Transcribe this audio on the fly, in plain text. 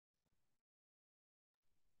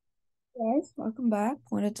Guys, welcome back.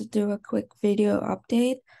 Wanted to do a quick video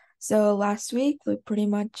update. So last week we pretty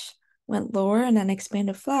much went lower and then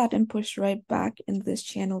expanded flat and pushed right back into this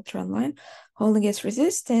channel trend line, holding its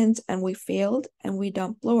resistance, and we failed and we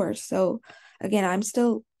dumped lower. So again, I'm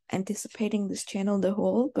still anticipating this channel to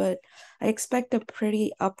hold, but I expect a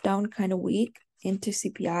pretty up-down kind of week into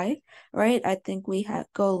CPI, right? I think we have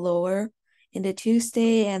go lower into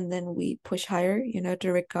Tuesday and then we push higher,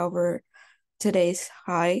 to recover today's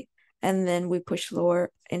high, and then we push lower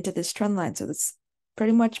into this trend line. So that's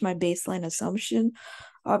pretty much my baseline assumption.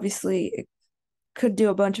 Obviously, it could do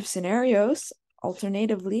a bunch of scenarios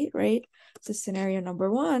alternatively, right? So scenario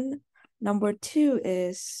number one. Number two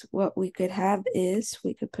is what we could have is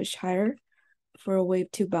we could push higher for a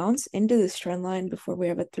wave two bounce into this trend line before we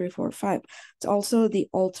have a 3, 4, 5. It's also the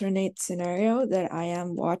alternate scenario that I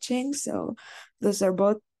am watching. So those are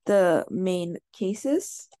both the main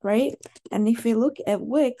cases, right? And if we look at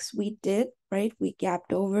wicks, we did, right? We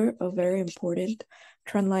gapped over a very important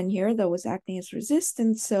trend line here that was acting as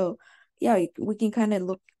resistance. So yeah, we can kind of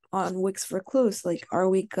look on wicks for clues. Like, are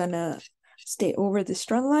we gonna stay over this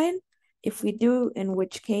trend line? If we do, in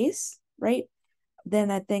which case, right? Then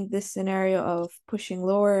I think this scenario of pushing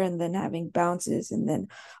lower and then having bounces and then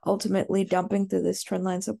ultimately dumping to this trend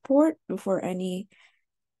line support before any,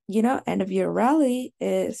 end of year rally,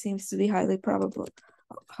 it seems to be highly probable.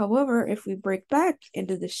 However, if we break back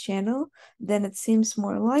into this channel, then it seems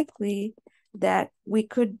more likely that we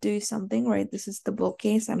could do something, right? This is the bull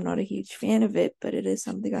case. I'm not a huge fan of it, but it is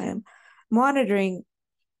something I am monitoring,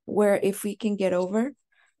 where if we can get over,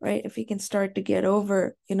 right? If we can start to get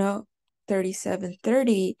over,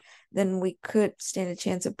 37.30, then we could stand a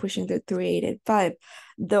chance of pushing the 3885.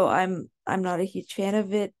 Though I'm not a huge fan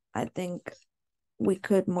of it. I think we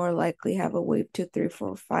could more likely have a wave 2, 3,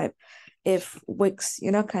 4, 5 if Wix,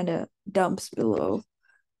 kind of dumps below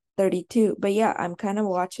 32. But yeah, I'm kind of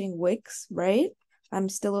watching Wix, right? I'm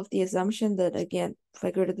still of the assumption that, again, if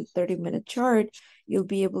I go to the 30-minute chart, you'll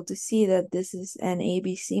be able to see that this is an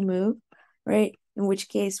ABC move, right? In which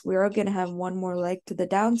case, we're going to have one more leg to the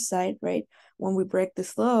downside, right? When we break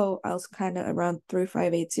this low, I was kind of around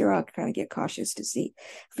 3580. I'll kind of get cautious to see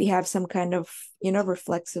if we have some kind of,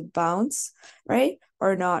 reflexive bounce, right?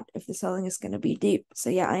 Or not, if the selling is going to be deep. So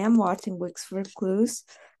yeah, I am watching Wix for clues,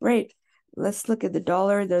 right? Let's look at the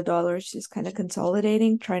dollar. The dollar is just kind of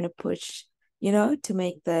consolidating, trying to push, to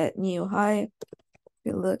make that new high. If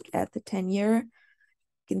you look at the 10-year,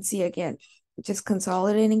 you can see again, just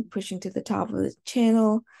consolidating, pushing to the top of the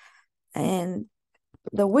channel. And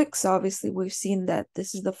the wicks, obviously, we've seen that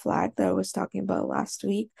this is the flag that I was talking about last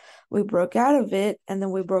week. We broke out of it and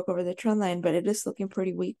then we broke over the trend line, but it is looking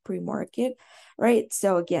pretty weak pre-market, right?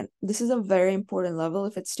 So again, this is a very important level.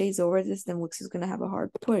 If it stays over this, then wicks is going to have a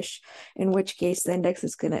hard push, in which case the index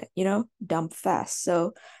is going to, dump fast.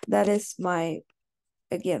 So that is my,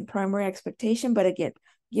 again, primary expectation. But again,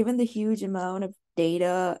 given the huge amount of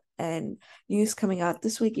data and news coming out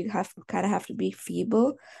this week, you kind of have to be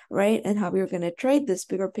feeble, right? And how you're going to trade this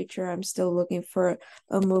bigger picture, I'm still looking for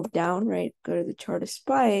a move down, right? Go to the chart of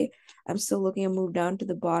SPY. I'm still looking at move down to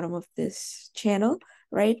the bottom of this channel,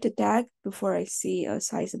 right? To tag before I see a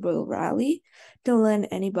sizable rally. Till then,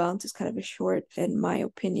 any bounce is kind of a short, in my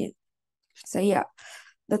opinion. So yeah,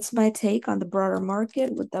 that's my take on the broader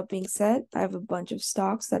market. With that being said, I have a bunch of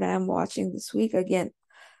stocks that I am watching this week. Again,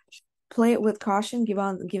 play it with caution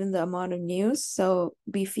given the amount of news. So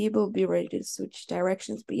be feeble, be ready to switch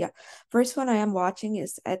directions. But yeah, first one I am watching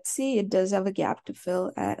is Etsy. It does have a gap to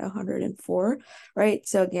fill at 104, right?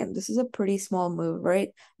 So again, this is a pretty small move, right?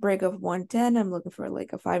 Break of 110. I'm looking for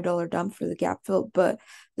like a $5 dump for the gap fill. But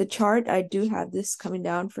the chart, I do have this coming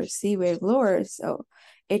down for C wave lower. So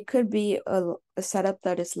it could be a setup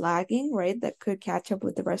that is lagging, right? That could catch up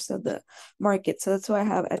with the rest of the market. So that's why I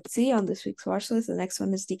have Etsy on this week's watch list. The next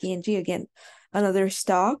one is DKNG. Again, another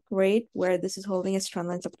stock, right? Where this is holding its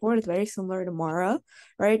trendline support. It's very similar to Mara,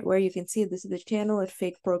 right? Where you can see this is the channel. It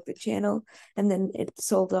fake broke the channel and then it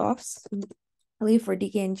sold off. For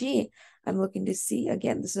DKNG, I'm looking to see,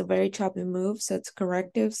 again, this is a very choppy move, so it's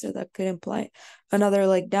corrective, so that could imply another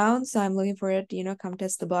leg down. So I'm looking for it to, come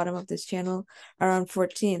test the bottom of this channel around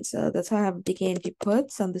 14. So that's why I have DKNG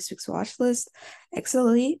puts on this week's watch list.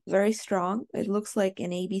 XLE, very strong. It looks like an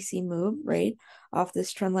ABC move, right, off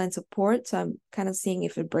this trend line support. So I'm kind of seeing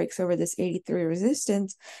if it breaks over this 83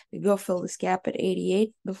 resistance, we go fill this gap at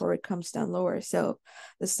 88 before it comes down lower. So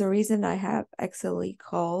that's the reason I have XLE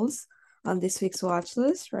calls on this week's watch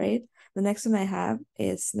list, right? The next one I have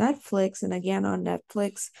is Netflix. And again, on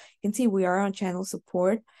Netflix, you can see we are on channel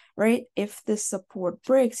support, right? If this support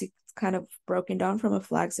breaks, you can it's kind of broken down from a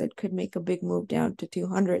flag, so it could make a big move down to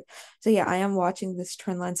 200. So yeah, I am watching this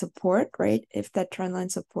trendline support, right? If that trendline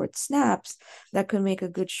support snaps, that could make a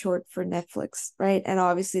good short for Netflix, right? And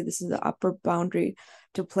obviously this is the upper boundary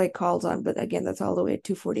to play calls on, but again, that's all the way at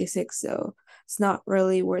 246, so it's not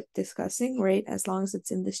really worth discussing, right? As long as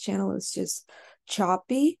it's in this channel, it's just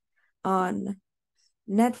choppy on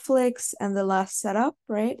Netflix. And the last setup,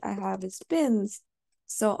 right, I have is pins.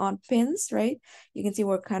 So on pins, right, you can see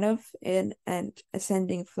we're kind of in an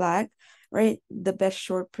ascending flag, right? The best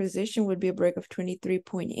short position would be a break of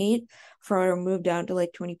 23.8 for a move down to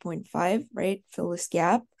like 20.5, right? Fill this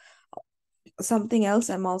gap. Something else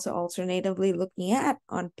I'm also alternatively looking at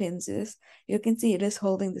on pins is you can see it is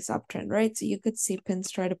holding this uptrend, right? So you could see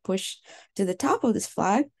pins try to push to the top of this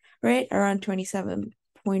flag, right, around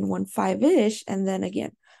 27.15-ish, and then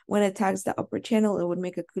again when it tags the upper channel, it would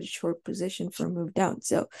make a good short position for a move down.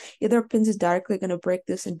 So either pins is directly going to break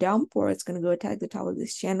this and dump, or it's going to go attack the top of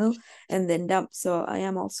this channel and then dump. So I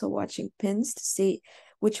am also watching pins to see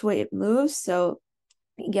which way it moves. So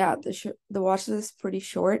yeah, the watch list is pretty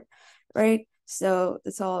short, right? So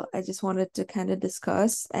that's all I just wanted to kind of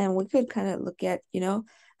discuss, and we could kind of look at,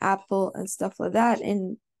 Apple and stuff like that.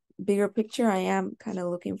 In bigger picture, I am kind of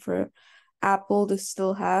looking for Apple to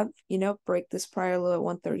still have, break this prior low at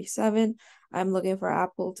 137. I'm looking for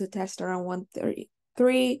Apple to test around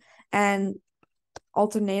 133, and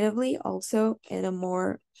alternatively, also in a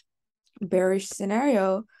more bearish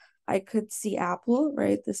scenario, I could see Apple,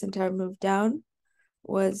 right? This entire move down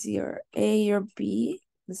was your A, your B.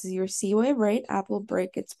 This is your C wave, right? Apple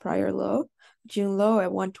break its prior low, June low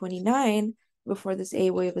at 129 before this A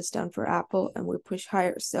wave is done for Apple, and we push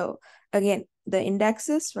higher. So again, the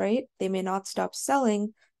indexes, right? They may not stop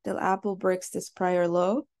selling till Apple breaks this prior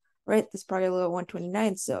low, right? This prior low at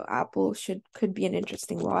 129. So Apple could be an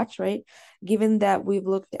interesting watch, right? Given that we've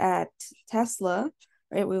looked at Tesla,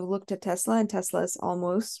 right? We've looked at Tesla, and Tesla is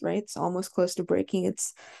almost, right? It's almost close to breaking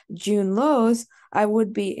its June lows. I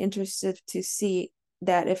would be interested to see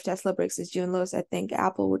that if Tesla breaks its June lows, I think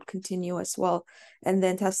Apple would continue as well. And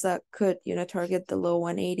then Tesla could, target the low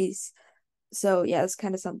 180s. So yeah, it's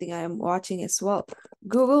kind of something I am watching as well.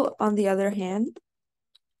 Google, on the other hand,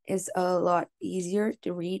 is a lot easier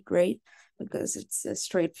to read, right? Because it's a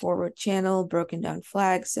straightforward channel, broken down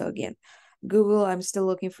flag. So again, Google, I'm still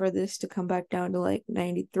looking for this to come back down to like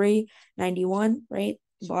 93, 91, right?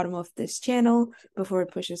 Bottom of this channel before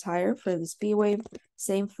it pushes higher for this B wave.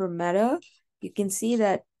 Same for Meta. You can see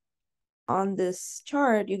that on this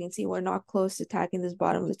chart, you can see we're not close to tagging this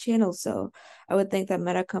bottom of the channel. So I would think that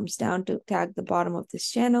Meta comes down to tag the bottom of this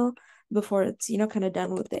channel before it's, kind of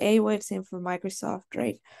done with the A wave. Same for Microsoft,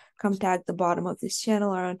 right? Come tag the bottom of this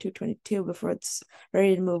channel around 222 before it's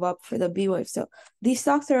ready to move up for the B wave. So these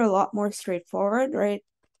stocks are a lot more straightforward, right?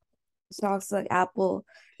 Stocks like Apple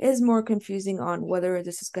is more confusing on whether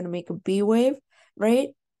this is going to make a B wave, right,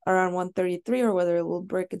 around 133, or whether it will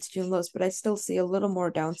break its June lows. But I still see a little more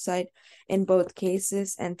downside in both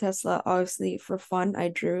cases. And Tesla, obviously, for fun, I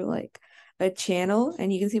drew like a channel,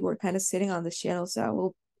 and you can see we're kind of sitting on this channel. So it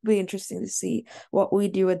will be interesting to see what we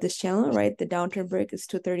do with this channel, right? The downturn break is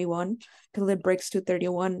 231. Till it breaks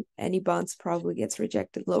 231, any bounce probably gets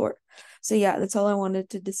rejected lower. So yeah, that's all I wanted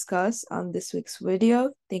to discuss on this week's video.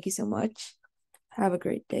 Thank you so much. Have a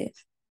great day.